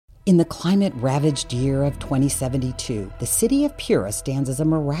In the climate-ravaged year of 2072, the city of Pura stands as a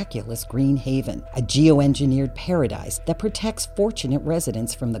miraculous green haven, a geoengineered paradise that protects fortunate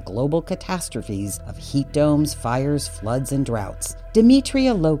residents from the global catastrophes of heat domes, fires, floods, and droughts.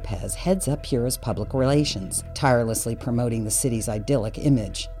 Demetria Lopez heads up Pura's public relations, tirelessly promoting the city's idyllic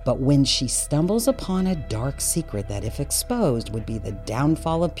image. But when she stumbles upon a dark secret that, if exposed, would be the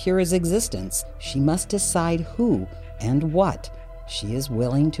downfall of Pura's existence, she must decide who and what she is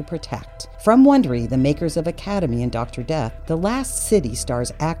willing to protect. From Wondery, the makers of Academy and Dr. Death, The Last City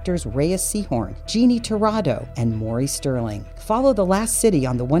stars actors Reyes Sehorn, Jeannie Torrado, and Maury Sterling. Follow The Last City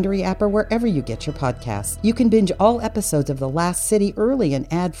on the Wondery app or wherever you get your podcasts. You can binge all episodes of The Last City early and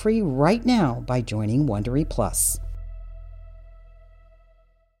ad-free right now by joining Wondery Plus.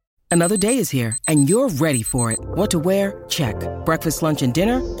 Another day is here, and you're ready for it. What to wear? Check. Breakfast, lunch, and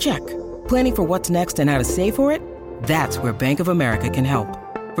dinner? Check. Planning for what's next and how to save for it? That's where Bank of America can help.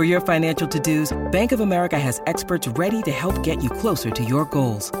 For your financial to-dos, Bank of America has experts ready to help get you closer to your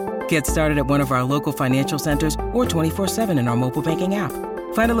goals. Get started at one of our local financial centers or 24/7 in our mobile banking app.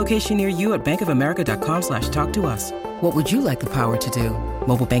 Find a location near you at bankofamerica.com/talktous. What would you like the power to do?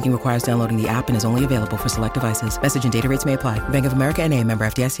 Mobile banking requires downloading the app and is only available for select devices. Message and data rates may apply. Bank of America NA, member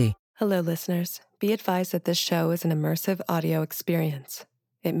FDIC. Hello, listeners. Be advised that this show is an immersive audio experience.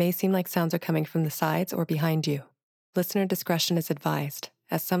 It may seem like sounds are coming from the sides or behind you. Listener discretion is advised,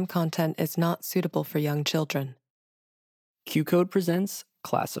 as some content is not suitable for young children. Q-Code presents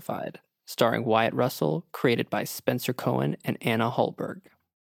Classified, starring Wyatt Russell, created by Spencer Cohen and Anna Hallberg.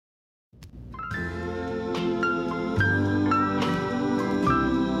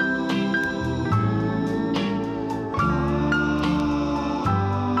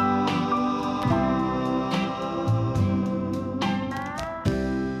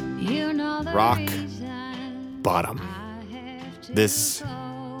 Rock bottom. This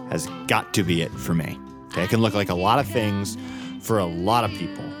has got to be it for me. Okay, it can look like a lot of things for a lot of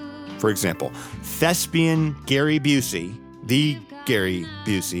people. For example, thespian Gary Busey, the Gary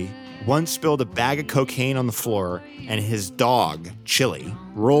Busey, once spilled a bag of cocaine on the floor and his dog, Chili,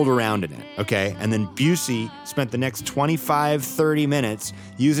 rolled around in it, okay? And then Busey spent the next 25-30 minutes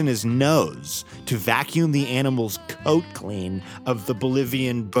using his nose to vacuum the animal's coat clean of the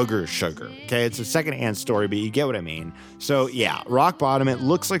Bolivian booger sugar, okay? It's a secondhand story, but you get what I mean. So yeah, rock bottom, it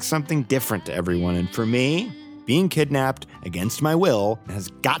looks like something different to everyone. And for me, being kidnapped against my will has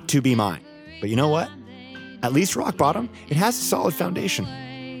got to be mine. But you know what? At least rock bottom, it has a solid foundation.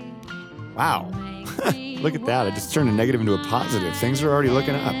 Wow. Look at that. I just turned a negative into a positive. Things are already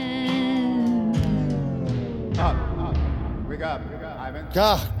looking up. Up. Wake up. Ivan.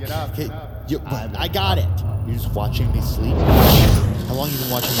 Get up. Okay. I got it. You're just watching me sleep? How long have you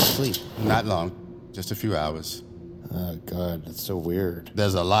been watching me sleep? Not long. Just a few hours. Oh, God. That's so weird.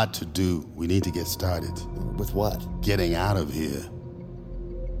 There's a lot to do. We need to get started. With what? Getting out of here.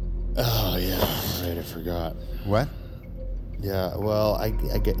 Oh, yeah. Right, I forgot. What? Yeah, well, I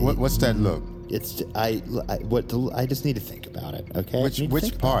get... What's that look? I just need to think about it, okay?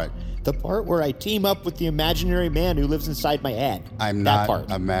 Which part? The part where I team up with the imaginary man who lives inside my head. I'm that not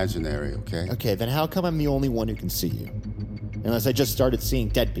part. Imaginary, okay? Okay, then how come I'm the only one who can see you? Unless I just started seeing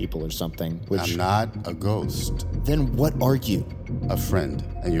dead people or something, which... I'm not a ghost. Then what are you? A friend,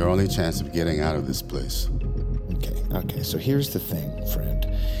 and your only chance of getting out of this place. Okay, so here's the thing, friend.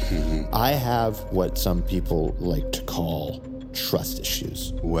 Mm-hmm. I have what some people like to call trust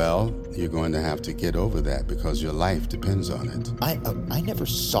issues. Well, you're going to have to get over that because your life depends on it. I never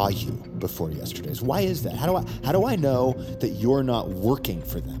saw you before yesterday. Why is that? How do I know that you're not working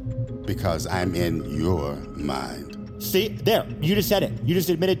for them? Because I'm in your mind. See, there, you just said it. You just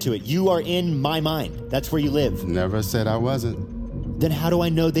admitted to it. You are in my mind. That's where you live. Never said I wasn't. Then how do I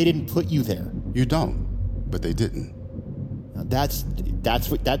know they didn't put you there? You don't, but they didn't. That's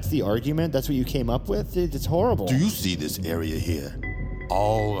the argument? That's what you came up with? It's horrible. Do you see this area here?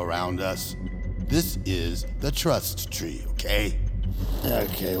 All around us? This is the trust tree, okay?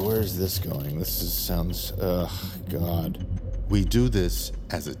 Okay, where's this going? Sounds, God. We do this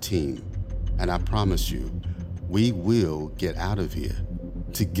as a team, and I promise you, we will get out of here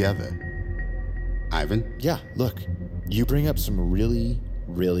together. Ivan? Yeah, look, you bring up some really,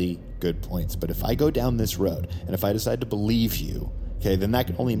 really good points, but if I go down this road, and if I decide to believe you, okay, then that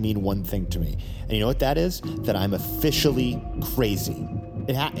can only mean one thing to me. And you know what that is? That I'm officially crazy.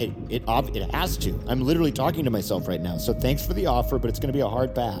 It has to. I'm literally talking to myself right now, so thanks for the offer, but it's going to be a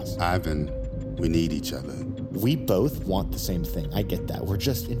hard pass. Ivan, we need each other. We both want the same thing. I get that. We're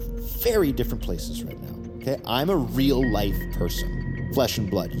just in very different places right now. Okay, I'm a real life person, flesh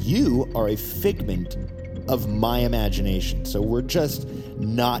and blood. You are a figment of my imagination. So we're just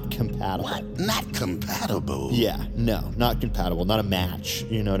not compatible. What? Not compatible? Yeah, no, not compatible. Not a match.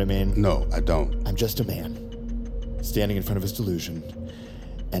 You know what I mean? No, I don't. I'm just a man standing in front of his delusion,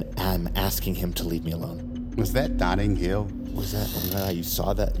 and I'm asking him to leave me alone. Was that Notting Hill? Was that? You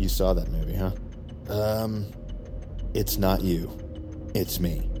saw that? You saw that movie, huh? It's not you. It's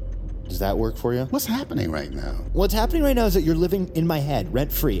me. Does that work for you? What's happening right now? What's happening right now is that you're living in my head,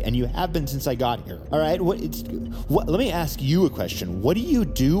 rent-free, and you have been since I got here. All right? Let me ask you a question. What do you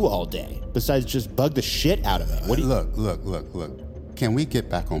do all day besides just bug the shit out of me? What do you... Look. Can we get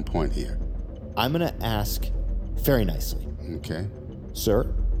back on point here? I'm going to ask very nicely. Okay.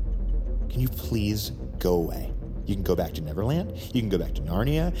 Sir, can you please go away? You can go back to Neverland. You can go back to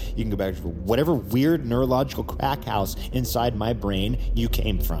Narnia. You can go back to whatever weird neurological crack house inside my brain you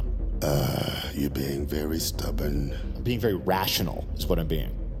came from. You're being very stubborn. I'm being very rational, is what I'm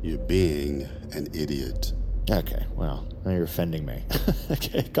being. You're being an idiot. Okay, well, now you're offending me.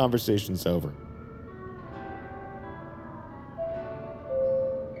 Okay, conversation's over.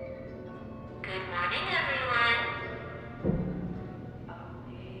 Good morning, everyone.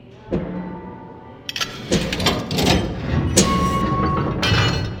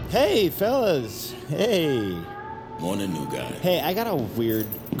 Hey, fellas. Hey. Morning, new guy. Hey, I got a weird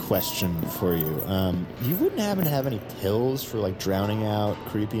question for you. You wouldn't happen to have any pills for, like, drowning out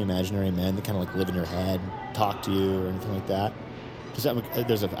creepy imaginary men that kind of, like, live in your head, talk to you, or anything like that? Because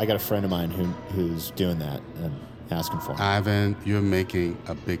I got a friend of mine who's doing that, and asking for him. Ivan, you're making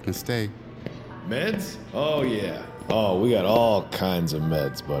a big mistake. Meds? Oh, yeah. Oh, we got all kinds of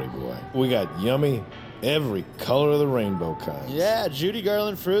meds, buddy boy. We got yummy, every color of the rainbow kind. Yeah, Judy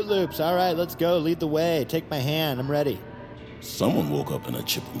Garland Fruit Loops. All right, let's go. Lead the way. Take my hand. I'm ready. Someone woke up in a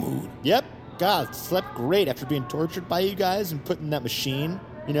chipper mood. Yep. God, slept great after being tortured by you guys and put in that machine,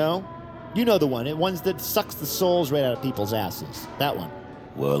 you know? You know the one. It ones that sucks the souls right out of people's asses. That one.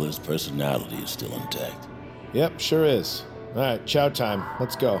 Well, his personality is still intact. Yep, sure is. All right, chow time.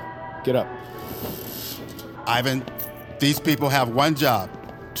 Let's go. Get up. Ivan, these people have one job: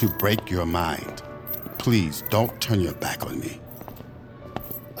 to break your mind. Please don't turn your back on me.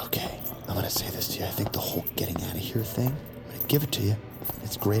 Okay, I'm gonna say this to you. I think the whole getting out of here thing, I'm gonna give it to you.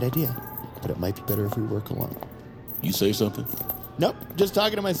 It's a great idea, but it might be better if we work alone. You say something? Nope, just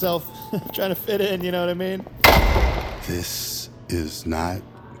talking to myself. Trying to fit in, you know what I mean? This is not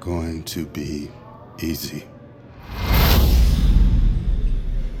going to be easy.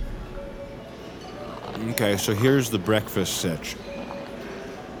 Okay, so here's the breakfast sitch.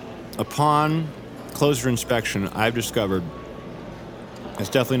 Upon closer inspection, I've discovered it's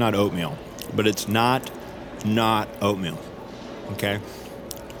definitely not oatmeal, but it's not oatmeal, okay?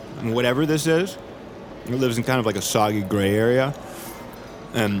 And whatever this is, it lives in kind of like a soggy gray area,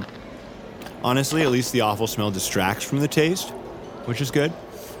 and honestly, at least the awful smell distracts from the taste, which is good.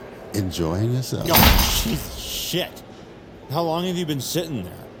 Enjoying yourself? Oh, shit. How long have you been sitting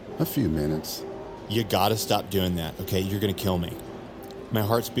there? A few minutes. You gotta stop doing that, okay? You're gonna kill me. My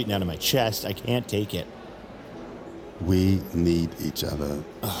heart's beating out of my chest. I can't take it. We need each other.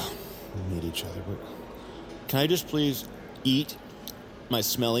 We need each other. But can I just please eat my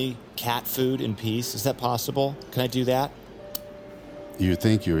smelly cat food in peace? Is that possible? Can I do that? You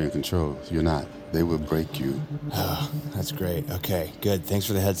think you're in control. You're not. They will break you. Oh, that's great. Okay, good. Thanks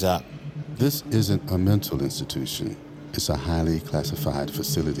for the heads up. This isn't a mental institution. It's a highly classified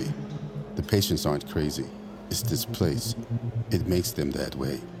facility. The patients aren't crazy. It's this place. It makes them that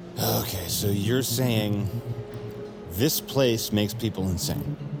way. Okay, so you're saying this place makes people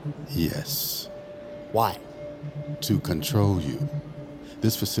insane? Yes. Why? To control you.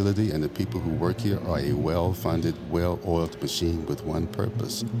 This facility and the people who work here are a well-funded, well-oiled machine with one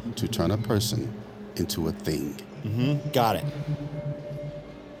purpose: to turn a person into a thing. Mm-hmm. Got it.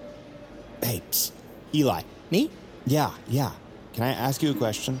 Hey, psst. Eli. Me? Yeah. Can I ask you a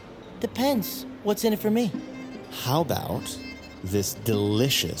question? Depends. What's in it for me? How about this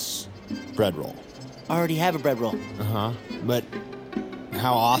delicious bread roll? I already have a bread roll. Uh-huh. But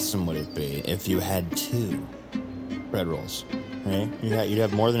how awesome would it be if you had 2 bread rolls, right? You'd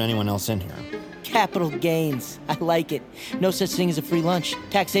have more than anyone else in here. Capital gains. I like it. No such thing as a free lunch.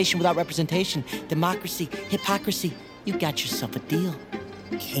 Taxation without representation. Democracy. Hypocrisy. You got yourself a deal.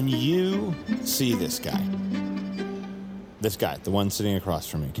 Can you see this guy? This guy, the one sitting across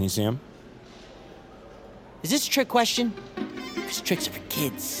from me. Can you see him? Is this a trick question? Because tricks are for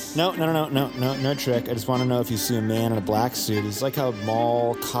kids. No trick. I just want to know if you see a man in a black suit. He's like a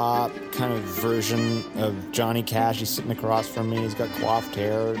mall cop kind of version of Johnny Cash. He's sitting across from me. He's got coiffed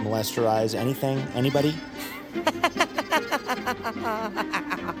hair, molester eyes. Anything? Anybody?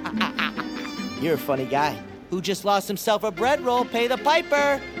 You're a funny guy. Who just lost himself a bread roll, pay the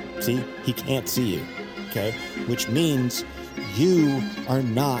piper. See, he can't see you, okay? Which means you are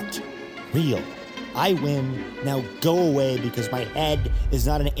not real. I win, now go away because my head is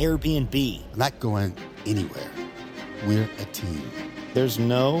not an Airbnb. I'm not going anywhere. We're a team. There's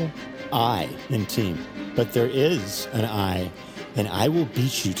no I in team, but there is an I, and I will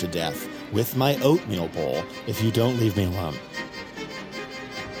beat you to death with my oatmeal bowl if you don't leave me alone.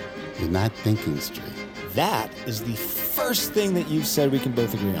 You're not thinking straight. That is the first thing that you've said we can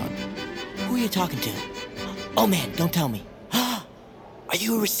both agree on. Who are you talking to? Oh man, don't tell me. Are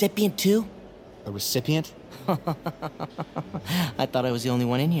you a recipient too? A recipient? I thought I was the only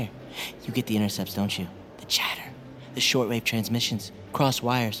one in here. You get the intercepts, don't you? The chatter, the shortwave transmissions, cross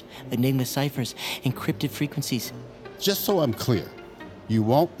wires, Enigma ciphers, encrypted frequencies. Just so I'm clear, you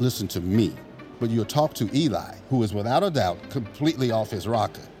won't listen to me, but you'll talk to Eli, who is without a doubt completely off his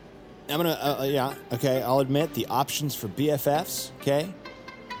rocker. I'm gonna, okay, I'll admit the options for BFFs, okay,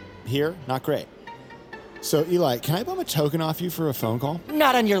 here, not great. So, Eli, can I bum a token off you for a phone call?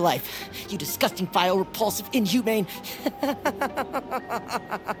 Not on your life, you disgusting, vile, repulsive, inhumane.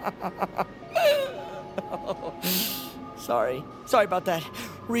 Sorry about that.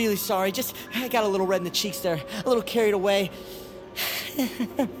 Really sorry. I got a little red in the cheeks there, a little carried away.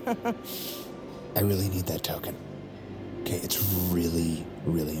 I really need that token. Okay, it's really,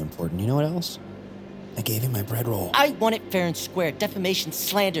 really important. You know what else? I gave him my bread roll. I want it fair and square. Defamation,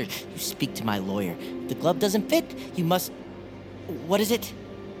 slander. You speak to my lawyer. If the glove doesn't fit, you must... What is it?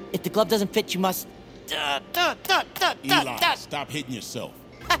 If the glove doesn't fit, you must... Eli, stop hitting yourself.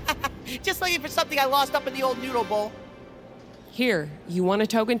 Just looking for something I lost up in the old noodle bowl. Here, you want a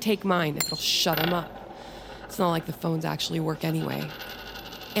token? Take mine. It'll shut him up. It's not like the phones actually work anyway.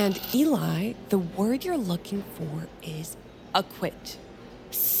 And Eli, the word you're looking for is acquit.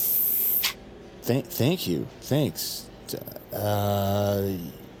 Thank you. Thanks.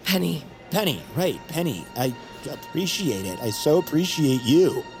 Penny. Penny, right, Penny. I appreciate it. I so appreciate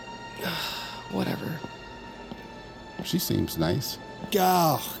you. Whatever. She seems nice.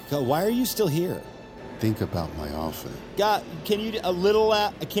 God, why are you still here? Think about my offer. God, can you a little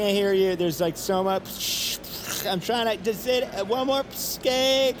loud? I can't hear you. There's like so much. I'm trying to just say one more.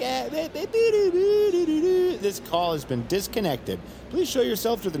 This call has been disconnected. Please show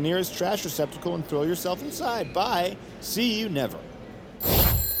yourself to the nearest trash receptacle and throw yourself inside. Bye. See you never. Make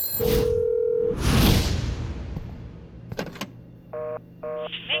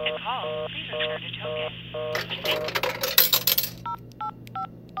a call. Please return a token.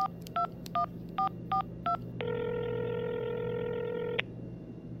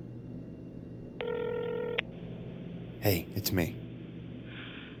 Hey, it's me.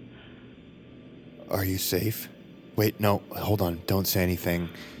 Are you safe? Wait, no, hold on. Don't say anything.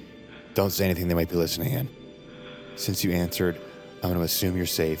 Don't say anything. They might be listening in. Since you answered, I'm going to assume you're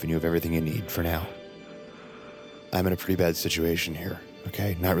safe and you have everything you need for now. I'm in a pretty bad situation here,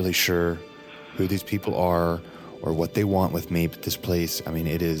 okay? Not really sure who these people are or what they want with me, but this place, I mean,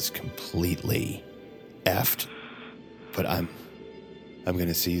 it is completely effed. But I'm going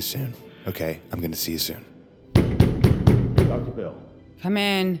to see you soon, okay? I'm going to see you soon. Dr. Bell. Come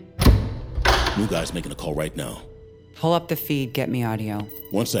in. New guy's making a call right now. Pull up the feed, get me audio.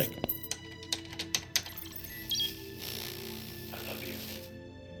 1 sec. I love you.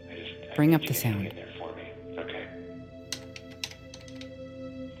 Bring up the sound. In there for me. Okay.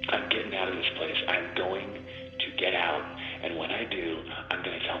 I'm getting out of this place. I'm going to get out. And when I do, I'm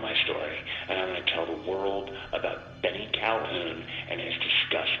going to tell my story. And I'm going to tell the world about Benny Calhoun and his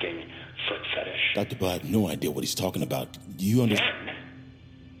disgusting foot fetish. Dr. Bell, I have no idea what he's talking about. Do you understand? Then,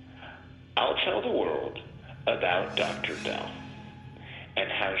 I'll tell the world about Dr. Bell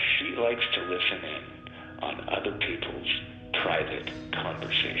and how she likes to listen in on other people's private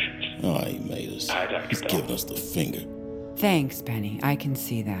conversations. Oh, he made us. Hi, Dr. He's Bell. giving us the finger. Thanks, Penny. I can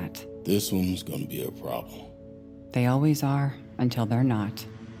see that. This one's gonna be a problem. They always are, until they're not.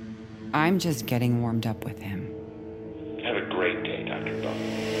 I'm just getting warmed up with him. Have a great day, Dr. Bell.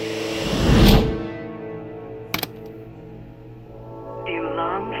 Do you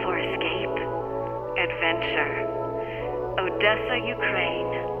long for escape? Adventure? Odessa,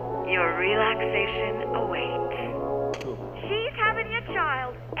 Ukraine. Your relaxation awaits. She's having a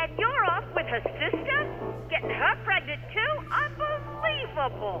child, and you're off with her sister? Getting her pregnant too?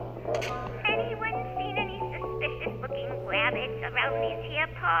 Unbelievable! Anyone seen any suspicious-looking rabbits around these here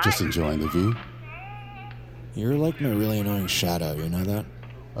parts? Just enjoying the view. You're like my really annoying shadow, you know that?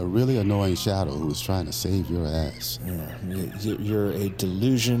 A really annoying shadow who is trying to save your ass. Yeah, you're a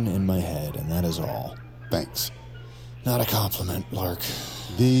delusion in my head, and that is all. Thanks. Not a compliment, Lark.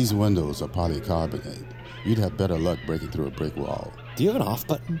 These windows are polycarbonate. You'd have better luck breaking through a brick wall. Do you have an off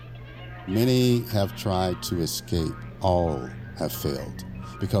button? Many have tried to escape. All have failed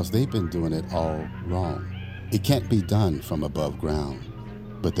because they've been doing it all wrong. It can't be done from above ground,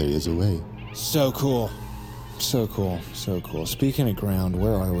 but there is a way. So cool. So cool. So cool. Speaking of ground,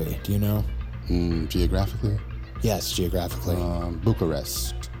 where are we? Do you know? Geographically? Yes, geographically.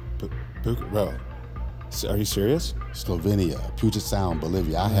 Bucharest. Bro, are you serious? Slovenia, Puget Sound,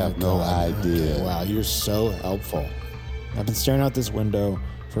 Bolivia. I have no idea. Okay, wow, you're so helpful. I've been staring out this window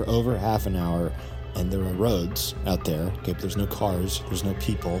for over half an hour, and there are roads out there. Okay, but there's no cars, there's no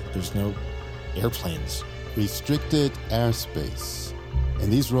people, there's no airplanes. Restricted airspace.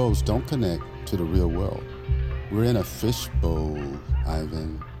 And these roads don't connect to the real world. We're in a fishbowl,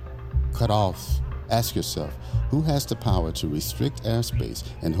 Ivan. Cut off. Ask yourself, who has the power to restrict airspace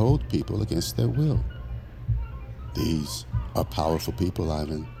and hold people against their will? These are powerful people,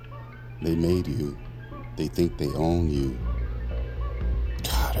 Ivan. They made you. They think they own you.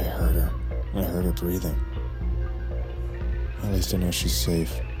 God, I heard her. I heard her breathing. At least I know she's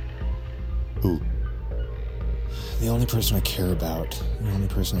safe. Who? The only person I care about. The only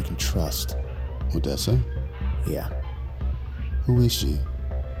person I can trust. Odessa? Yeah. Who is she?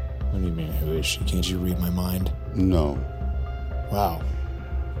 What do you mean, who is she? Can't you read my mind? No. Wow.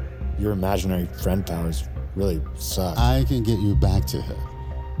 Your imaginary friend powers really suck. I can get you back to her.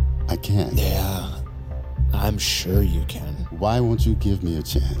 I can. Yeah. I'm sure you can. Why won't you give me a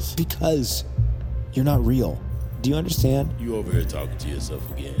chance? Because you're not real. Do you understand? You over here talking to yourself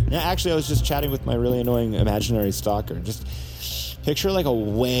again. Yeah, actually, I was just chatting with my really annoying imaginary stalker. Just picture like a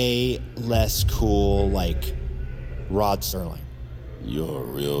way less cool, like, Rod Serling. You're a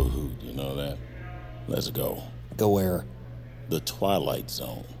real hoot, you know that? Let's go. Go where? The Twilight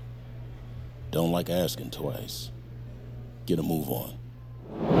Zone. Don't like asking twice. Get a move on.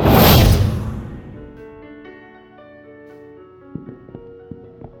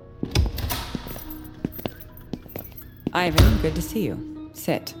 Ivan, good to see you.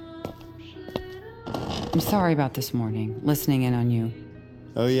 Sit. I'm sorry about this morning, listening in on you.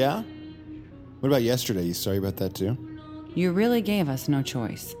 Oh, yeah? What about yesterday? You sorry about that, too? You really gave us no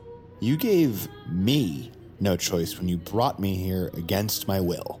choice. You gave me no choice when you brought me here against my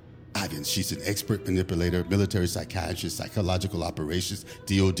will. Ivan, she's an expert manipulator, military psychiatrist, psychological operations,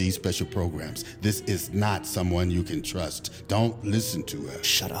 DOD special programs. This is not someone you can trust. Don't listen to her.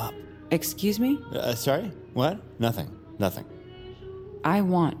 Shut up. Excuse me? Sorry? What? Nothing. I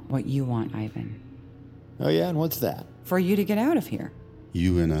want what you want, Ivan. Oh, yeah? And what's that? For you to get out of here.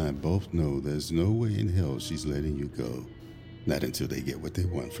 You and I both know there's no way in hell she's letting you go. Not until they get what they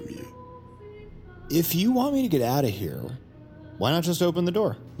want from you. If you want me to get out of here, why not just open the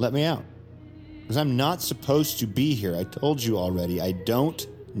door? Let me out. Because I'm not supposed to be here. I told you already. I don't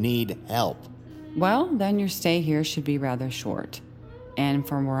need help. Well, then your stay here should be rather short. And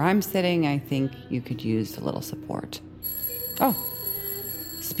from where I'm sitting, I think you could use a little support. Oh,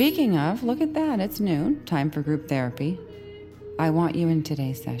 speaking of, look at that. It's noon. Time for group therapy. I want you in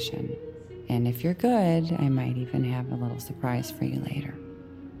today's session. And if you're good, I might even have a little surprise for you later.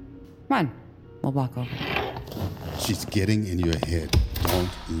 Come on, we'll walk over. She's getting in your head. Don't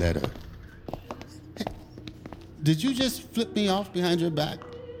let her. Hey, did you just flip me off behind your back?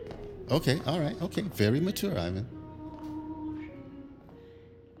 Okay, all right, okay. Very mature, Ivan.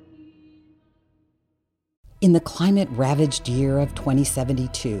 In the climate-ravaged year of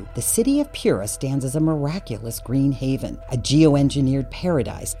 2072, the city of Pura stands as a miraculous green haven, a geoengineered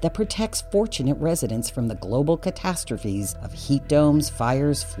paradise that protects fortunate residents from the global catastrophes of heat domes,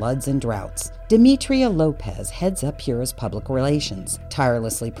 fires, floods, and droughts. Demetria Lopez heads up Pura's public relations,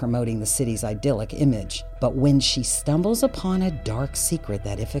 tirelessly promoting the city's idyllic image. But when she stumbles upon a dark secret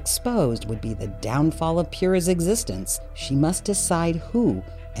that, if exposed, would be the downfall of Pura's existence, she must decide who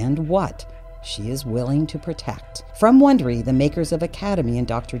and what she is willing to protect. From Wondery, the makers of Academy and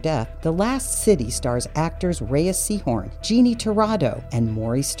Dr. Death, The Last City stars actors Reyes Sehorn, Jeannie Torrado, and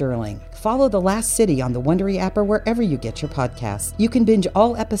Maury Sterling. Follow The Last City on the Wondery app or wherever you get your podcasts. You can binge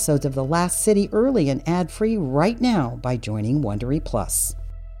all episodes of The Last City early and ad-free right now by joining Wondery Plus.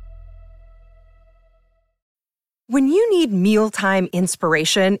 When you need mealtime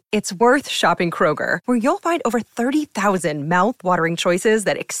inspiration, it's worth shopping Kroger, where you'll find over 30,000 mouth-watering choices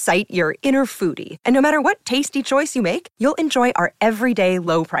that excite your inner foodie. And no matter what tasty choice you make, you'll enjoy our everyday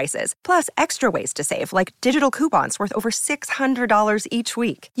low prices, plus extra ways to save, like digital coupons worth over $600 each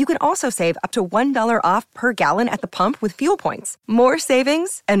week. You can also save up to $1 off per gallon at the pump with fuel points. More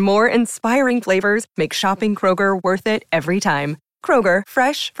savings and more inspiring flavors make shopping Kroger worth it every time. Kroger,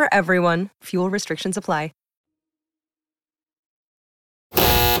 fresh for everyone. Fuel restrictions apply.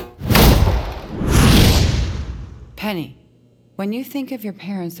 Penny, when you think of your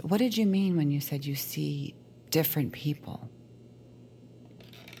parents, what did you mean when you said you see different people?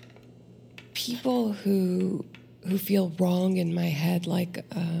 People who feel wrong in my head, like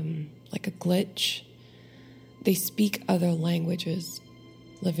a glitch. They speak other languages,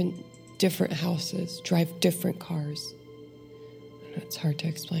 live in different houses, drive different cars. It's hard to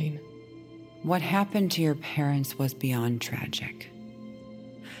explain. What happened to your parents was beyond tragic.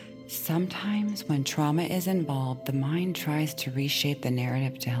 Sometimes when trauma is involved, the mind tries to reshape the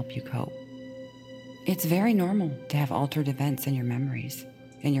narrative to help you cope. It's very normal to have altered events in your memories,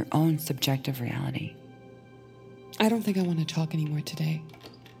 in your own subjective reality. I don't think I want to talk anymore today.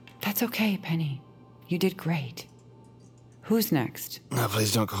 That's okay, Penny. You did great. Who's next? No,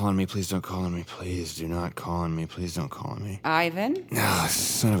 please don't call on me. Please don't call on me. Please do not call on me. Please don't call on me. Ivan? No,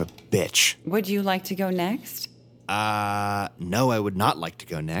 son of a bitch. Would you like to go next? No, I would not like to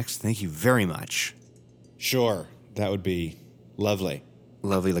go next. Thank you very much. Sure, that would be lovely.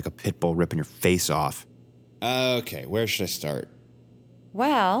 Lovely like a pit bull ripping your face off. Okay, where should I start?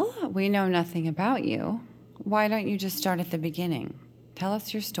 Well, we know nothing about you. Why don't you just start at the beginning? Tell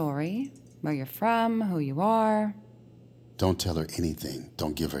us your story, where you're from, who you are. Don't tell her anything.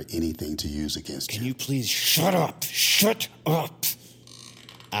 Don't give her anything to use against you. Can you please shut up? Shut up!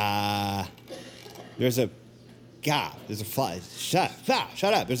 There's a fly. Shut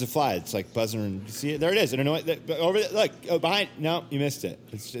up. There's a fly. It's like buzzing. You see it? There it is. I don't know what. Over there. Look. Behind. No, you missed it.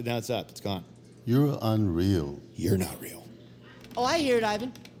 Now it's up. It's gone. You're unreal. You're not real. Oh, I hear it,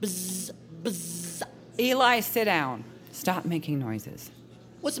 Ivan. Bzz, bzz. Eli, sit down. Stop making noises.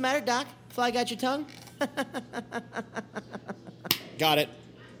 What's the matter, Doc? Fly got your tongue? Got it.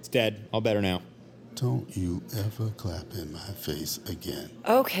 It's dead. All better now. Don't you ever clap in my face again.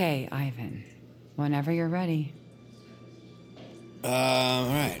 Okay, Ivan. Whenever you're ready. All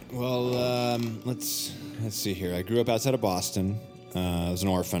right. Well, let's see here. I grew up outside of Boston. I was an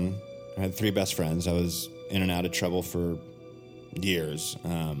orphan. I had 3 best friends. I was in and out of trouble for years.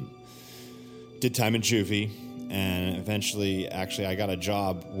 Did time in juvie, and eventually, actually, I got a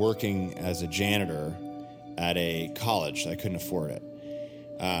job working as a janitor at a college. I couldn't afford it.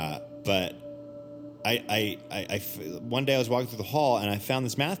 But one day I was walking through the hall, and I found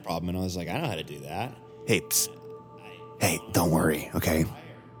this math problem, and I was like, I know how to do that. Hey, psst. Hey, don't worry, okay?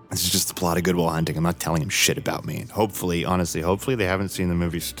 This is just the plot of Good Will Hunting. I'm not telling him shit about me. Hopefully they haven't seen the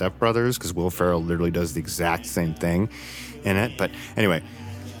movie Step Brothers, because Will Ferrell literally does the exact same thing in it. But anyway,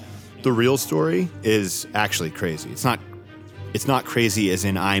 the real story is actually crazy. It's not crazy as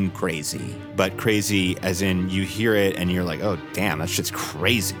in I'm crazy, but crazy as in you hear it and you're like, oh, damn, that shit's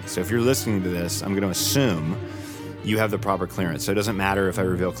crazy. So if you're listening to this, I'm going to assume you have the proper clearance. So it doesn't matter if I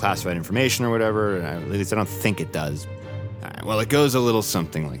reveal classified information or whatever. At least I don't think it does. All right, well, it goes a little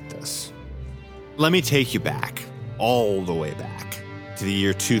something like this. Let me take you back, all the way back, to the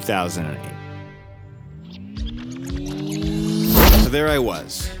year 2008. So there I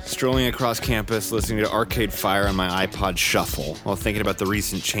was, strolling across campus, listening to Arcade Fire on my iPod Shuffle, while thinking about the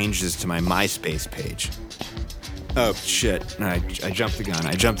recent changes to my MySpace page. Oh, shit. I jumped the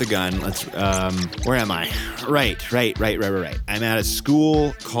gun. Let's, where am I? Right. I'm at a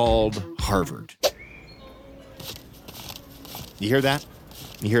school called Harvard. You hear that?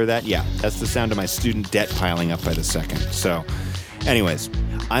 Yeah, that's the sound of my student debt piling up by the second. So, anyways,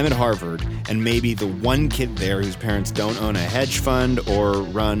 I'm at Harvard, and maybe the one kid there whose parents don't own a hedge fund or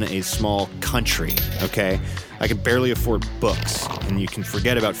run a small country, okay? I can barely afford books, and you can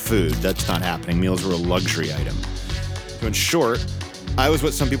forget about food. That's not happening. Meals were a luxury item. So in short, I was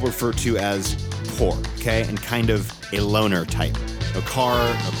what some people refer to as poor, okay? And kind of a loner type. No car,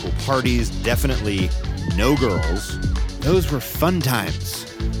 no cool parties, definitely no girls. Those were fun times,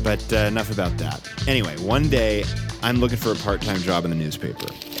 but enough about that. Anyway, one day, I'm looking for a part-time job in the newspaper.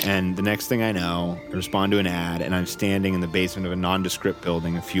 And the next thing I know, I respond to an ad, and I'm standing in the basement of a nondescript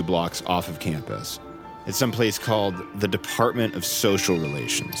building a few blocks off of campus. It's someplace called the Department of Social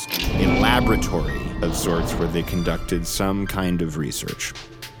Relations, a laboratory of sorts where they conducted some kind of research.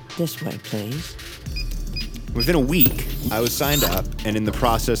 This way, please. Within a week, I was signed up and in the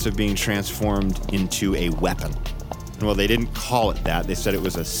process of being transformed into a weapon. Well, they didn't call it that. They said it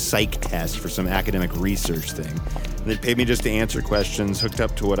was a psych test for some academic research thing. And they paid me just to answer questions hooked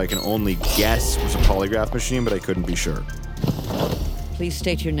up to what I can only guess was a polygraph machine, but I couldn't be sure. Please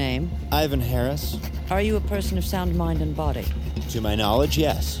state your name. Ivan Harris. Are you a person of sound mind and body? To my knowledge,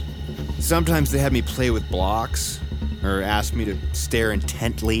 yes. Sometimes they had me play with blocks or asked me to stare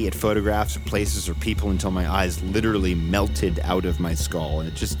intently at photographs of places or people until my eyes literally melted out of my skull.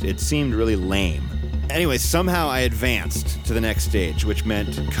 And it seemed really lame. Anyway, somehow I advanced to the next stage, which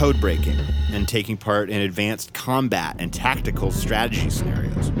meant code breaking and taking part in advanced combat and tactical strategy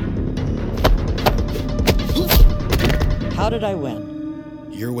scenarios. How did I win?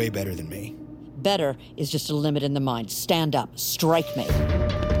 You're way better than me. Better is just a limit in the mind. Stand up. Strike me.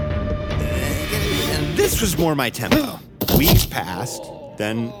 This was more my tempo. Weeks passed,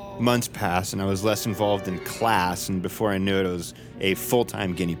 then months passed, and I was less involved in class, and before I knew it, I was a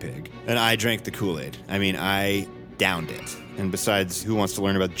full-time guinea pig. And I drank the Kool-Aid. I mean, I downed it. And besides, who wants to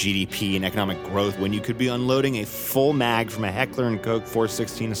learn about GDP and economic growth when you could be unloading a full mag from a Heckler & Koch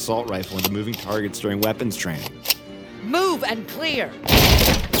 416 assault rifle into moving targets during weapons training? Move and clear!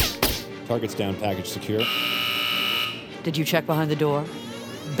 Targets down, package secure. Did you check behind the door?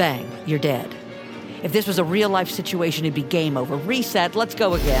 Bang, you're dead. If this was a real-life situation, it'd be game over. Reset, let's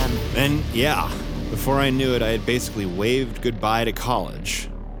go again. And yeah, before I knew it, I had basically waved goodbye to college.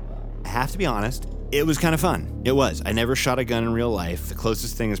 I have to be honest, it was kind of fun. It was. I never shot a gun in real life. The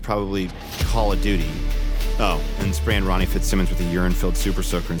closest thing is probably Call of Duty. Oh, and spraying Ronnie Fitzsimmons with a urine-filled super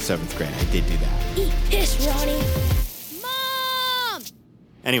soaker in 7th grade. I did do that. Eat piss, Ronnie.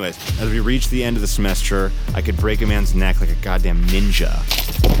 Anyways, as we reached the end of the semester, I could break a man's neck like a goddamn ninja.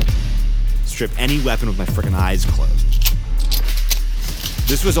 Strip any weapon with my frickin' eyes closed.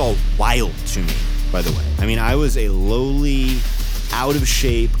 This was all wild to me, by the way. I mean, I was a lowly,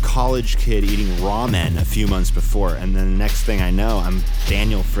 out-of-shape college kid eating ramen a few months before, and then the next thing I know, I'm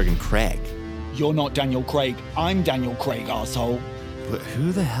Daniel friggin' Craig. You're not Daniel Craig. I'm Daniel Craig, asshole. But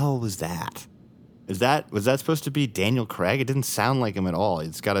who the hell was that? Was that supposed to be Daniel Craig? It didn't sound like him at all.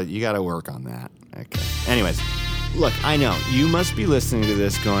 You gotta work on that. Okay. Anyways, look, I know, you must be listening to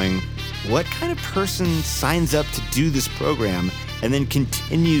this going, what kind of person signs up to do this program and then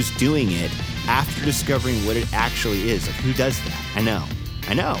continues doing it after discovering what it actually is? Like, who does that? I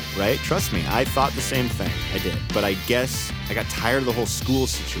know, right? Trust me, I thought the same thing. I did. But I guess I got tired of the whole school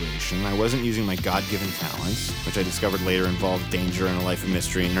situation. I wasn't using my God-given talents, which I discovered later involved danger and a life of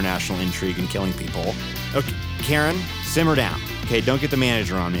mystery, international intrigue, and killing people. Okay, Karen, simmer down. Okay, don't get the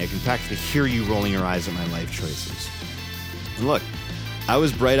manager on me. I can practically hear you rolling your eyes at my life choices. And look, I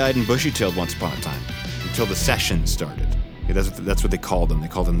was bright-eyed and bushy-tailed once upon a time, until the sessions started. Okay, that's what they called them. They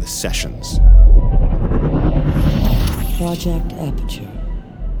called them the sessions. Project Aperture.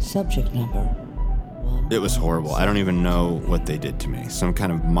 Subject number. It was horrible. I don't even know what they did to me. Some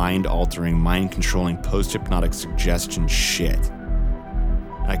kind of mind-altering, mind-controlling, post-hypnotic suggestion shit.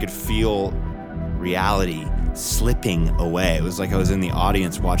 I could feel reality slipping away. It was like I was in the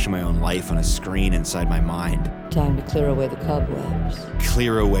audience watching my own life on a screen inside my mind. Time to clear away the cobwebs.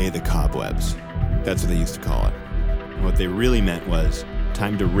 Clear away the cobwebs. That's what they used to call it. And what they really meant was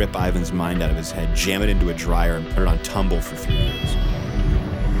time to rip Ivan's mind out of his head, jam it into a dryer, and put it on tumble for 3 years.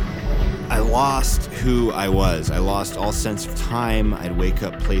 I lost who I was. I lost all sense of time. I'd wake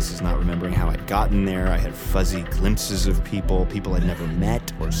up places not remembering how I'd gotten there. I had fuzzy glimpses of people I'd never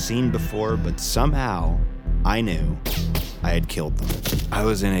met or seen before, but somehow I knew I had killed them. I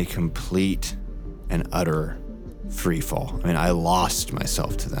was in a complete and utter freefall. I mean, I lost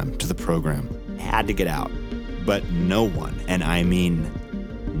myself to them, to the program. I had to get out. But no one, and I mean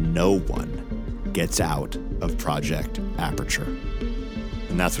no one, gets out of Project Aperture.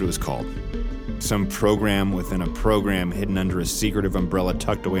 And that's what it was called. Some program within a program hidden under a secretive umbrella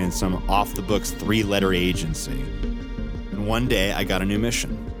tucked away in some off-the-books 3-letter agency. And one day, I got a new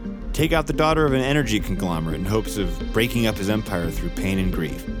mission. Take out the daughter of an energy conglomerate in hopes of breaking up his empire through pain and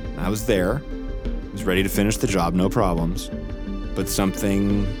grief. And I was there. I was ready to finish the job, no problems. But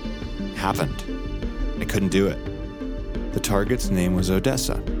something happened. I couldn't do it. The target's name was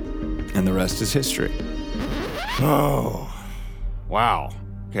Odessa. And the rest is history. Oh, wow.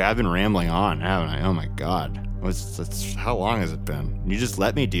 Okay, I've been rambling on, haven't I? Oh my God. How long has it been? You just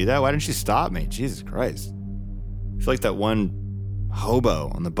let me do that? Why didn't you stop me? Jesus Christ. I feel like that one hobo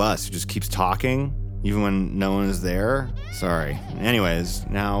on the bus who just keeps talking, even when no one is there. Sorry. Anyways,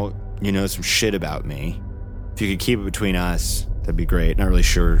 now you know some shit about me. If you could keep it between us, that'd be great. Not really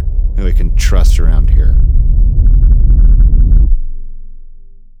sure who I can trust around here.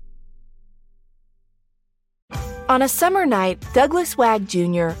 On a summer night, Douglas Wag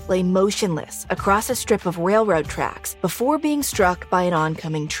Jr. lay motionless across a strip of railroad tracks before being struck by an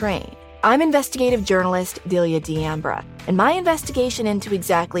oncoming train. I'm investigative journalist Delia D'Ambra, and my investigation into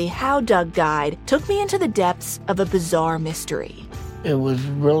exactly how Doug died took me into the depths of a bizarre mystery. It was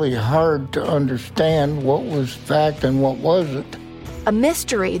really hard to understand what was fact and what wasn't. A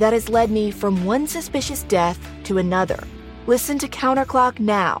mystery that has led me from one suspicious death to another. Listen to Counterclock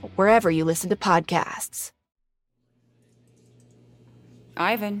now, wherever you listen to podcasts.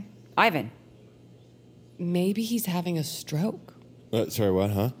 Ivan. maybe he's having a stroke. Sorry,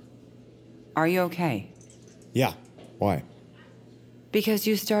 what, huh? Are you okay? Yeah. Why? Because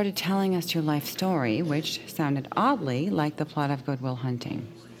you started telling us your life story, which sounded oddly like the plot of Good Will Hunting.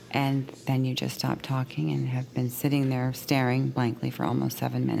 And then you just stopped talking and have been sitting there staring blankly for almost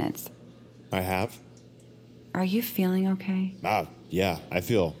 7 minutes. I have? Are you feeling okay? Yeah. I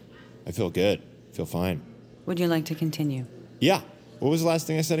feel good. I feel fine. Would you like to continue? Yeah. What was the last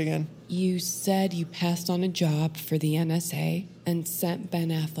thing I said again? You said you passed on a job for the NSA and sent Ben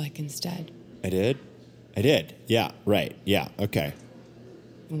Affleck instead. I did? Yeah, right. Yeah, okay.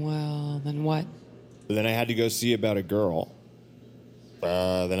 Well, then what? Then I had to go see about a girl.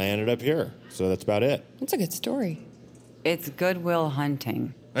 Then I ended up here. So that's about it. That's a good story. It's Good Will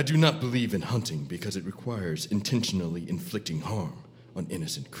Hunting. I do not believe in hunting because it requires intentionally inflicting harm on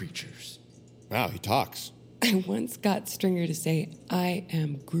innocent creatures. Wow, he talks. I once got Stringer to say, "I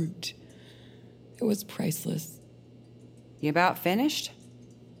am Groot." It was priceless. You about finished?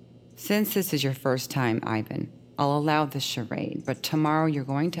 Since this is your first time, Ivan, I'll allow this charade, but tomorrow you're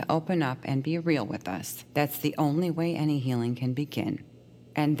going to open up and be real with us. That's the only way any healing can begin.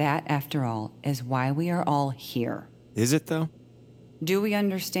 And that, after all, is why we are all here. Is it, though? Do we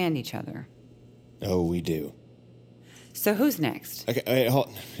understand each other? Oh, we do. So who's next? Okay,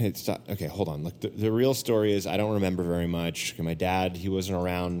 hold on. Look, the real story is I don't remember very much. My dad, he wasn't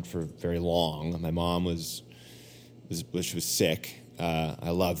around for very long. My mom was sick. I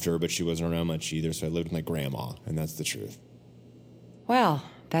loved her, but she wasn't around much either, so I lived with my grandma, and that's the truth. Well,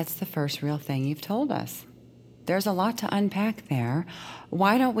 that's the first real thing you've told us. There's a lot to unpack there.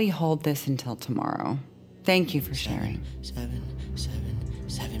 Why don't we hold this until tomorrow? Thank you for sharing. 7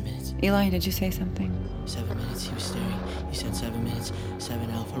 minutes. Eli, did you say something? 7 minutes, he was staring. You said 7 minutes. 7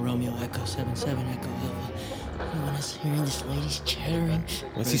 Alpha Romeo Echo 77 Echo Alpha. You want us hearing this lady's chattering?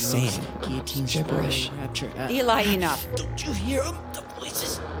 What's he saying? Guillotine gibberish. Rapture. Eli, enough. Don't you hear them? The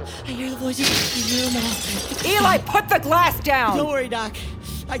voices. I hear the voices. I hear them all. Eli, put the glass down! Don't worry, Doc.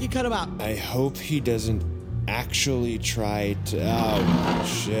 I can cut them out. I hope he doesn't actually try to... Oh,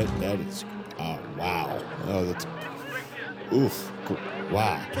 shit. That is... Oh, wow. Oh, that's... Oof.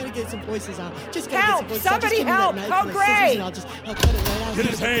 Wow. Gotta get some voices out. Just help! Get some voices Somebody out. help! Call Gray! I'll cut it right out. Get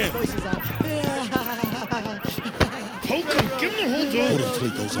his hand! Hold him! Give him the whole door! Hold on till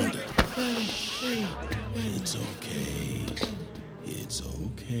he goes under. It's okay. It's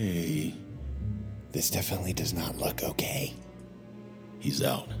okay. This definitely does not look okay. He's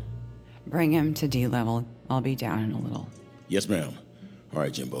out. Bring him to D level. I'll be down in a little. Yes, ma'am. All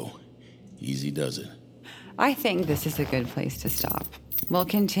right, Jimbo. Easy does it. I think this is a good place to stop. We'll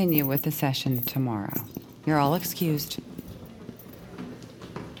continue with the session tomorrow. You're all excused.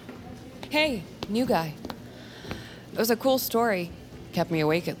 Hey, new guy. It was a cool story. Kept me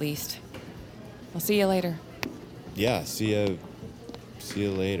awake at least. I'll see you later. Yeah, see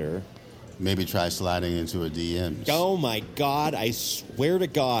you later. Maybe try sliding into a DMs. Oh my God, I swear to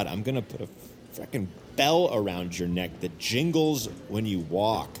God, I'm gonna put a frickin' bell around your neck that jingles when you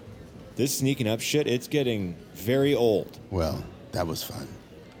walk. This sneaking up shit, it's getting very old. Well, that was fun.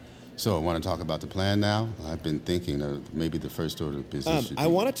 So, I want to talk about the plan now? I've been thinking of maybe the first order of business. I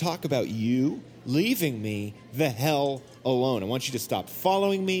want to talk about you leaving me the hell alone. I want you to stop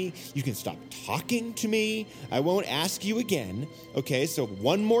following me. You can stop talking to me. I won't ask you again. Okay, so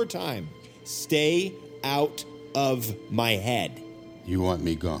one more time. Stay out of my head. You want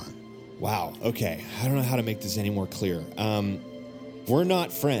me gone? Wow, okay. I don't know how to make this any more clear. We're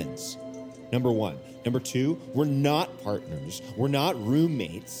not friends, number one. Number two, we're not partners. We're not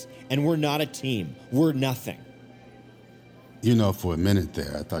roommates. And we're not a team. We're nothing. You know, for a minute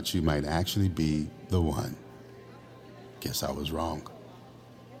there, I thought you might actually be the one. Guess I was wrong.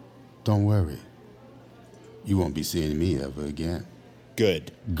 Don't worry. You won't be seeing me ever again.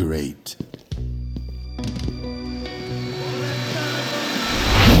 Good. Great.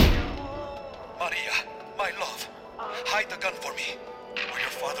 Maria, my love, hide the gun for me, or your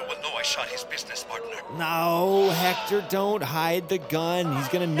father will know I shot his business partner. No, Hector, don't hide the gun. He's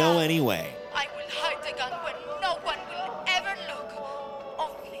gonna know anyway. I will hide the gun where no one will ever look.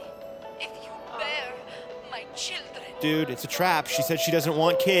 Only if you bear my children. Dude, it's a trap. She said she doesn't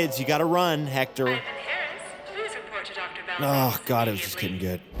want kids. You gotta run, Hector. Ivan Harris, please report to Dr. Bell. Oh, God, it was just getting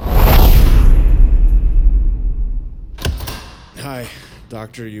good. Hi,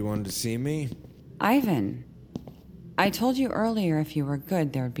 doctor, you wanted to see me? Ivan, I told you earlier if you were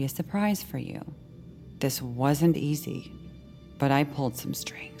good, there would be a surprise for you. This wasn't easy, but I pulled some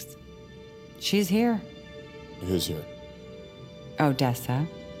strings. She's here. Who's here? Odessa.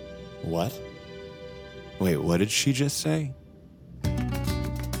 What? Wait, what did she just say?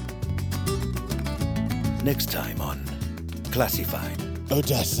 Next time on Classified.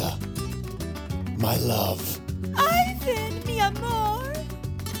 Odessa, my love. Ivan, mi amor.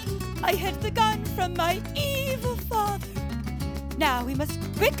 I hid the gun from my evil father. Now we must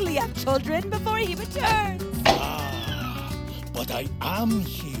quickly have children before he returns. But I am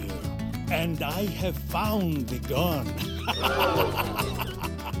here, and I have found the gun.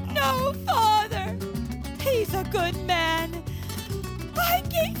 No, father. He's a good man. I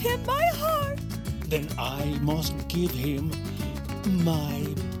gave him my heart. Then I must give him my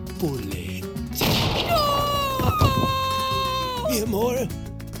bullet. No! Mi amor,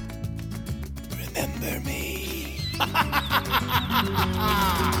 remember me.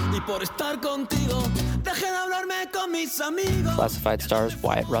 Y por estar contigo, deje de hablarme con mis amigos. Classified stars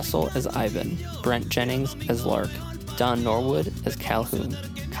Wyatt Russell as Ivan, Brent Jennings as Lark, Don Norwood as Calhoun,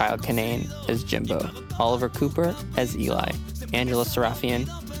 Kyle Kinane as Jimbo, Oliver Cooper as Eli, Angela Serafian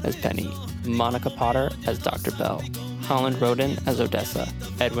as Penny, Monica Potter as Dr. Bell, Holland Roden as Odessa,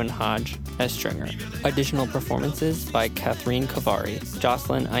 Edwin Hodge as Stringer. Additional performances by Catherine Kavari,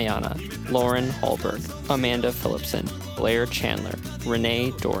 Jocelyn Ayana, Lauren Hallberg, Amanda Phillipson, Blair Chandler,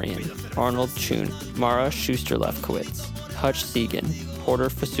 Renee Dorian, Arnold Chun, Mara Schuster-Lefkowitz, Hutch Segan, Porter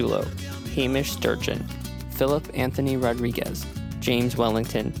Fasulo, Hamish Sturgeon, Philip Anthony Rodriguez, James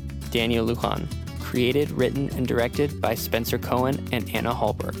Wellington, Daniel Lujan. Created, written, and directed by Spencer Cohen and Anna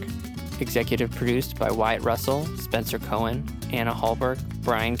Hallberg. Executive produced by Wyatt Russell, Spencer Cohen, Anna Hallberg,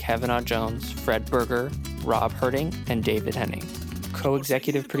 Brian Kavanaugh Jones, Fred Berger, Rob Herding, and David Henning.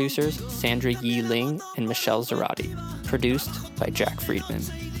 Co-executive producers Sandra Yi Ling and Michelle Zarati. Produced by Jack Friedman.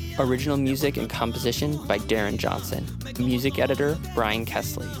 Original music and composition by Darren Johnson. Music editor Brian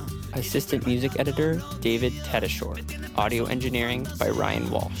Kesley. Assistant music editor David Tedeshore. Audio engineering by Ryan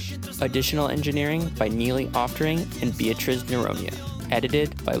Walsh. Additional engineering by Neely Oftering and Beatriz Neronia.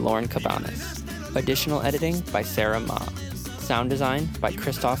 Edited by Lauren Cabanas. Additional editing by Sarah Ma. Sound design by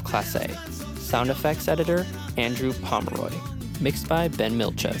Christoph Classe. Sound effects editor Andrew Pomeroy. Mixed by Ben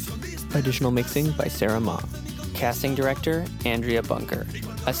Milchev. Additional mixing by Sarah Ma. Casting director Andrea Bunker.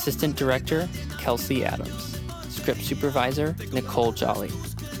 Assistant director Kelsey Adams. Script supervisor Nicole Jolly.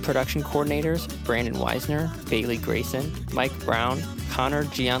 Production coordinators Brandon Weisner, Bailey Grayson, Mike Brown, Connor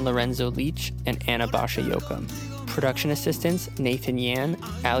Gianlorenzo Leach, and Anna Basha Yokum. Production assistants Nathan Yan,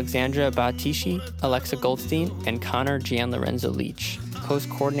 Alexandra Batishi, Alexa Goldstein, and Connor Gianlorenzo Leach. Post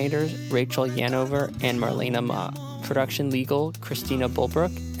coordinators Rachel Yanover and Marlena Ma. Production legal Christina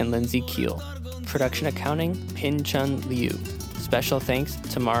Bulbrook and Lindsay Keel. Production accounting Pin Chun Liu. Special thanks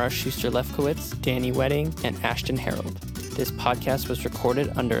to Mara Schuster-Lefkowitz, Danny Wedding, and Ashton Harold. This podcast was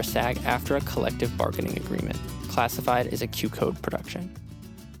recorded under a SAG-AFTRA collective bargaining agreement. Classified is a Q-Code production.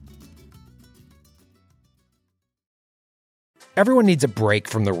 Everyone needs a break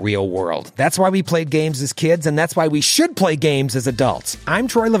from the real world. That's why we played games as kids, and that's why we should play games as adults. I'm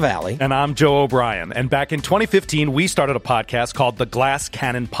Troy LaValle. And I'm Joe O'Brien. And back in 2015, we started a podcast called The Glass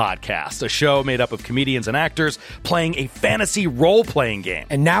Cannon Podcast, a show made up of comedians and actors playing a fantasy role-playing game.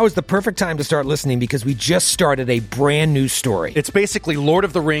 And now is the perfect time to start listening because we just started a brand new story. It's basically Lord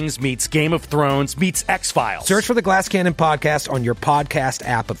of the Rings meets Game of Thrones meets X-Files. Search for The Glass Cannon Podcast on your podcast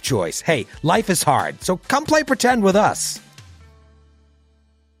app of choice. Hey, life is hard, so come play pretend with us.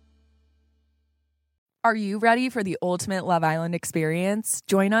 Are you ready for the ultimate Love Island experience?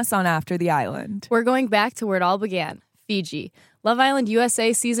 Join us on After the Island. We're going back to where it all began, Fiji. Love Island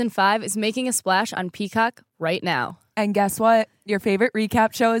USA Season 5 is making a splash on Peacock right now. And guess what? Your favorite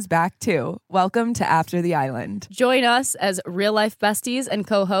recap show is back too. Welcome to After the Island. Join us as real-life besties and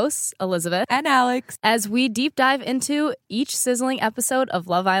co-hosts, Elizabeth and Alex, as we deep dive into each sizzling episode of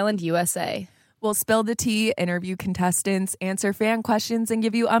Love Island USA. We'll spill the tea, interview contestants, answer fan questions, and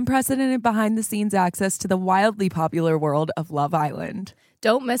give you unprecedented behind-the-scenes access to the wildly popular world of Love Island.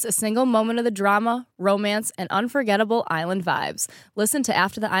 Don't miss a single moment of the drama, romance, and unforgettable island vibes. Listen to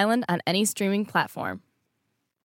After the Island on any streaming platform.